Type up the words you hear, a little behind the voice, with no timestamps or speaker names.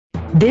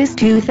This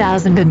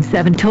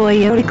 2007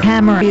 Toyota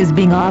Camry is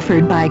being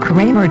offered by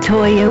Camry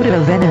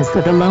Toyota Venice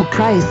at a low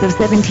price of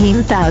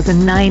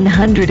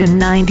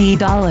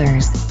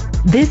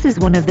 $17,990. This is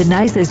one of the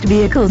nicest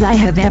vehicles I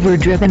have ever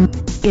driven.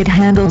 It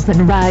handles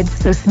and rides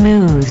so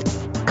smooth.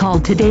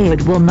 Call today,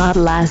 it will not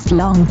last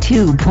long.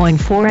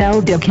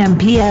 2.4L Cam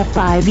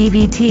PF5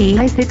 EVT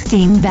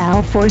I16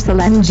 valve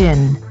 4-cylinder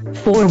engine,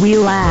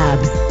 4-wheel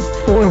ABS,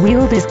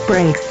 4-wheel disc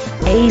brakes,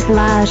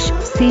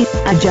 A/C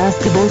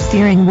adjustable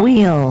steering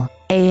wheel,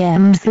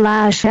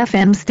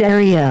 AM/FM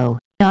stereo,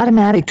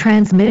 automatic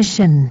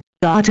transmission,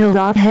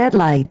 auto-off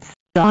headlights,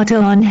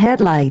 auto-on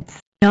headlights,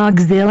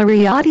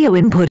 auxiliary audio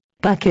input,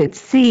 bucket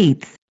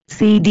seats,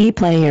 CD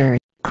player,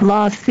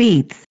 cloth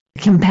seats,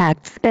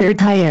 compact spare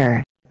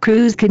tire,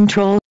 cruise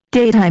control,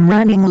 daytime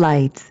running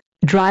lights,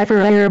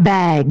 driver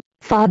airbag,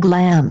 fog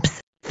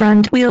lamps,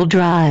 front-wheel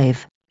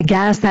drive,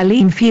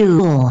 gasoline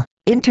fuel,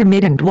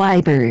 intermittent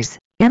wipers,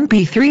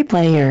 MP3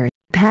 player,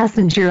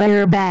 passenger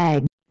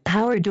airbag,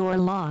 power door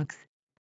locks.